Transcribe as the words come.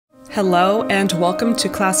Hello and welcome to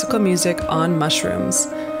Classical Music on Mushrooms.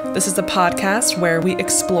 This is a podcast where we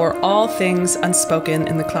explore all things unspoken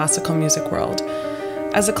in the classical music world.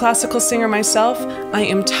 As a classical singer myself, I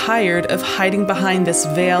am tired of hiding behind this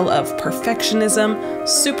veil of perfectionism,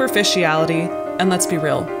 superficiality, and let's be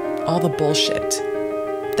real, all the bullshit.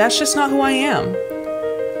 That's just not who I am.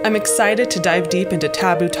 I'm excited to dive deep into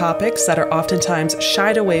taboo topics that are oftentimes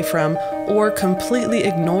shied away from or completely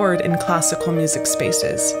ignored in classical music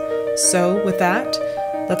spaces. So with that,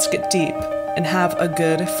 let's get deep and have a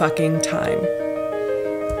good fucking time.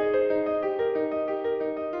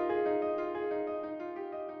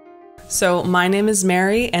 So my name is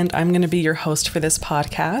Mary, and I'm going to be your host for this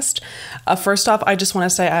podcast. First off, I just want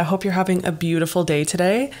to say I hope you're having a beautiful day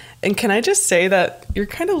today. And can I just say that you're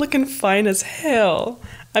kind of looking fine as hell?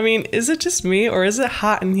 I mean, is it just me or is it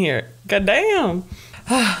hot in here? Goddamn.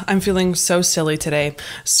 I'm feeling so silly today.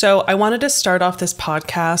 So I wanted to start off this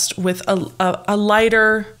podcast with a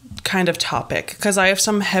lighter kind of topic because I have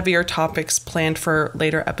some heavier topics planned for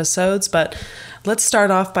later episodes. But let's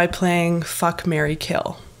start off by playing Fuck, Marry,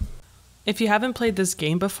 Kill. If you haven't played this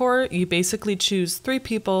game before, you basically choose 3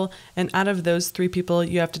 people, and out of those 3 people,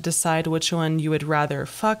 you have to decide which one you would rather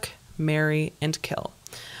fuck, marry, and kill.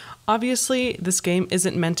 Obviously, this game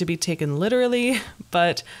isn't meant to be taken literally,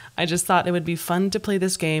 but I just thought it would be fun to play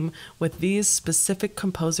this game with these specific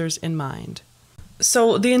composers in mind.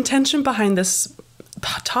 So the intention behind this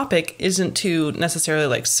topic isn't to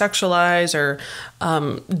necessarily sexualize or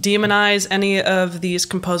demonize any of these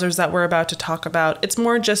composers that we're about to talk about. It's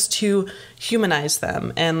more just to humanize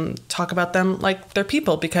them and talk about them like they're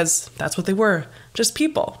people, because that's what they were, just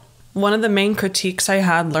people. One of the main critiques I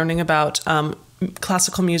had learning about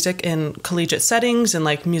classical music in collegiate settings and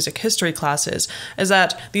music history classes is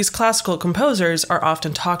that these classical composers are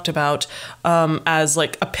often talked about as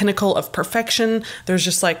a pinnacle of perfection. There's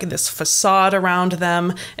just this facade around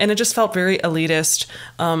them, and it just felt very elitist,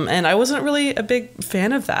 and I wasn't really a big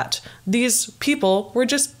fan of that. These people were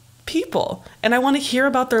just people, and I want to hear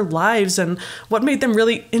about their lives and what made them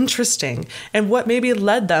really interesting and what maybe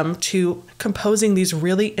led them to composing these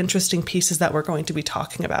really interesting pieces that we're going to be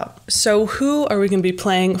talking about. So who are we going to be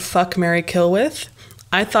playing Fuck, Marry, Kill with?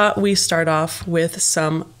 I thought we start off with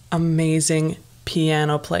some amazing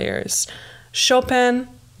piano players: Chopin,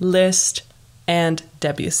 Liszt, and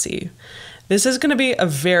Debussy. This is going to be a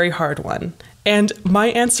very hard one. And my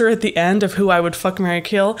answer at the end of who I would fuck, marry,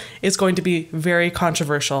 kill is going to be very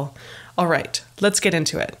controversial. All right, let's get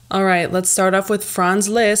into it. All right, let's start off with Franz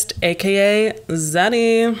Liszt, aka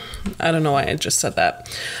Zeddy. I don't know why I just said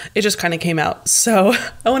that. It just kind of came out. So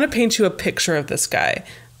I want to paint you a picture of this guy.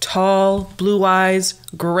 Tall, blue eyes,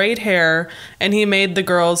 great hair, and he made the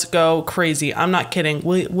girls go crazy. I'm not kidding.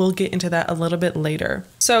 We'll get into that a little bit later.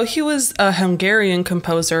 So he was a Hungarian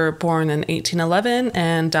composer born in 1811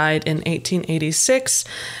 and died in 1886,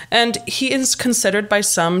 and he is considered by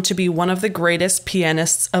some to be one of the greatest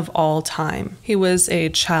pianists of all time. He was a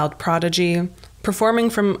child prodigy, performing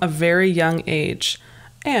from a very young age,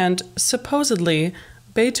 and supposedly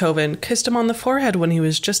Beethoven kissed him on the forehead when he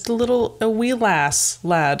was just a wee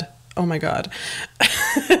lad. Oh my God.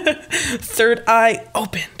 Third eye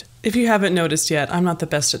opened. If you haven't noticed yet, I'm not the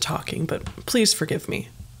best at talking, but please forgive me.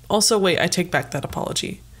 Also, wait, I take back that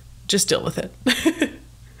apology. Just deal with it.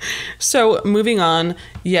 So, moving on,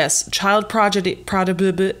 yes, child prodigy turned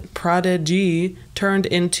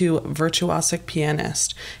into virtuosic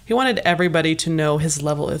pianist. He wanted everybody to know his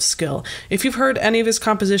level of skill. If you've heard any of his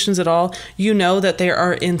compositions at all, you know that they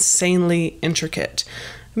are insanely intricate.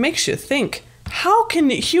 It makes you think, how can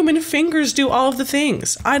human fingers do all of the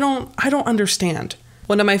things? I don't understand.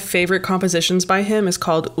 One of my favorite compositions by him is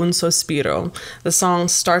called Un Sospiro. The song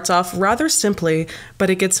starts off rather simply, but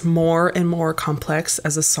it gets more and more complex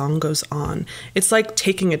as the song goes on. It's like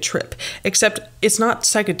taking a trip, except it's not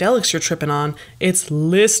psychedelics you're tripping on, it's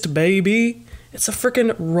Liszt, baby. It's a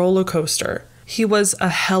freaking roller coaster. He was a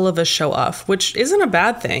hell of a show-off, which isn't a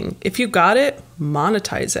bad thing. If you got it,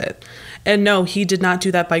 monetize it. And no, he did not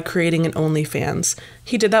do that by creating an OnlyFans.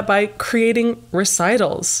 He did that by creating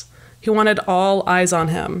recitals. He wanted all eyes on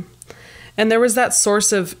him. And there was that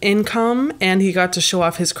source of income, and he got to show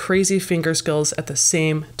off his crazy finger skills at the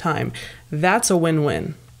same time. That's a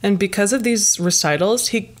win-win. And because of these recitals,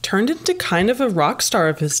 he turned into kind of a rock star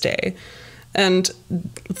of his day. And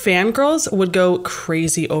fangirls would go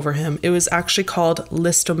crazy over him. It was actually called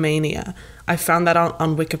Listomania. I found that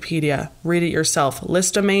on Wikipedia. Read it yourself.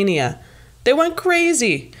 Listomania. They went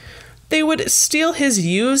crazy. They would steal his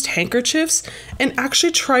used handkerchiefs and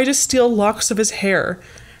actually try to steal locks of his hair.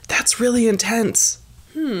 That's really intense.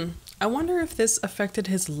 I wonder if this affected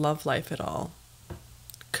his love life at all.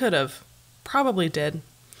 Could have. Probably did.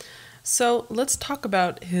 So let's talk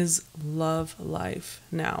about his love life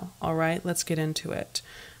now. All right, let's get into it.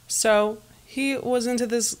 So he was into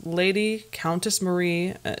this lady, Countess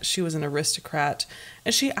Marie. She was an aristocrat,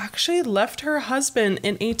 and she actually left her husband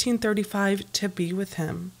in 1835 to be with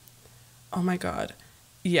him. Oh my God.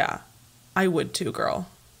 Yeah, I would too, girl.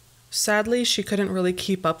 Sadly, she couldn't really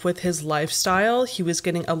keep up with his lifestyle. He was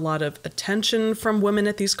getting a lot of attention from women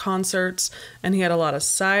at these concerts, and he had a lot of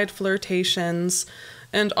side flirtations.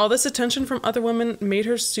 And all this attention from other women made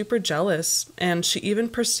her super jealous, and she even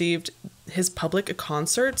perceived his public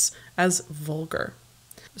concerts as vulgar.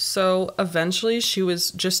 So eventually she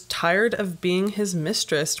was just tired of being his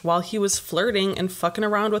mistress while he was flirting and fucking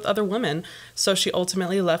around with other women, so she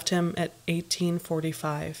ultimately left him at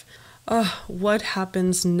 1845. What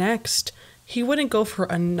happens next? He wouldn't go for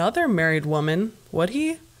another married woman, would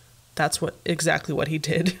he? That's exactly what he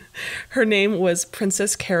did. Her name was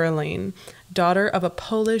Princess Caroline, daughter of a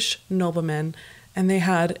Polish nobleman, and they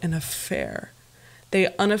had an affair.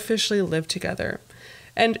 They unofficially lived together.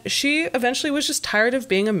 And she eventually was just tired of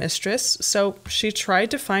being a mistress, so she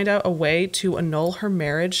tried to find out a way to annul her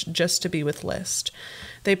marriage just to be with Liszt.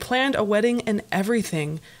 They planned a wedding and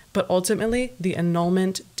everything, but ultimately the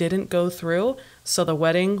annulment didn't go through, so the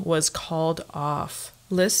wedding was called off.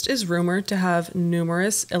 Liszt is rumored to have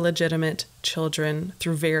numerous illegitimate children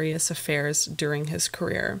through various affairs during his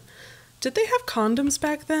career. Did they have condoms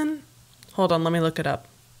back then? Hold on, let me look it up.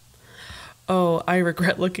 Oh, I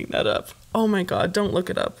regret looking that up. Oh my God, don't look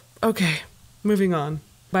it up. Okay, moving on.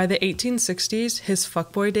 By the 1860s, his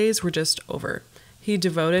fuckboy days were just over. He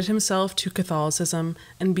devoted himself to Catholicism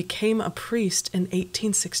and became a priest in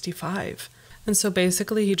 1865. And so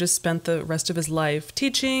basically he just spent the rest of his life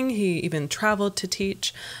teaching. He even traveled to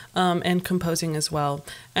teach and composing as well.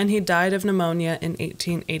 And he died of pneumonia in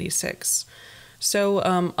 1886.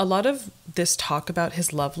 So a lot of this talk about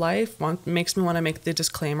his love life makes me want to make the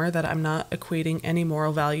disclaimer that I'm not equating any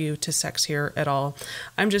moral value to sex here at all.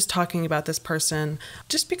 I'm just talking about this person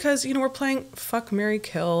just because, we're playing fuck, marry,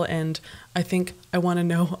 kill, and I think I want to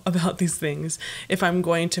know about these things if I'm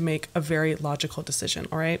going to make a very logical decision,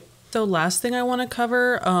 all right? So last thing I want to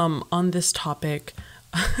cover on this topic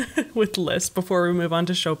with Liszt before we move on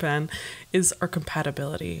to Chopin is our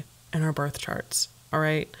compatibility and our birth charts, all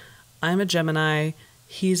right? I'm a Gemini,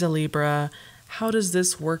 he's a Libra. How does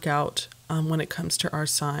this work out when it comes to our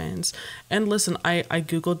signs? And listen, I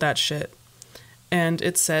Googled that shit. And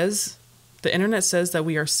it says, the internet says that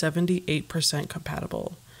we are 78%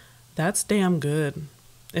 compatible. That's damn good.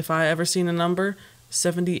 If I ever seen a number,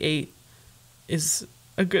 78 is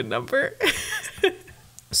a good number.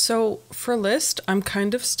 So for Liszt, I'm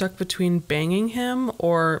kind of stuck between banging him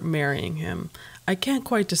or marrying him. I can't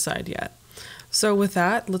quite decide yet. So with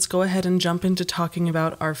that, let's go ahead and jump into talking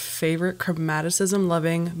about our favorite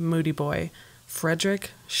chromaticism-loving moody boy,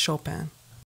 Frédéric Chopin.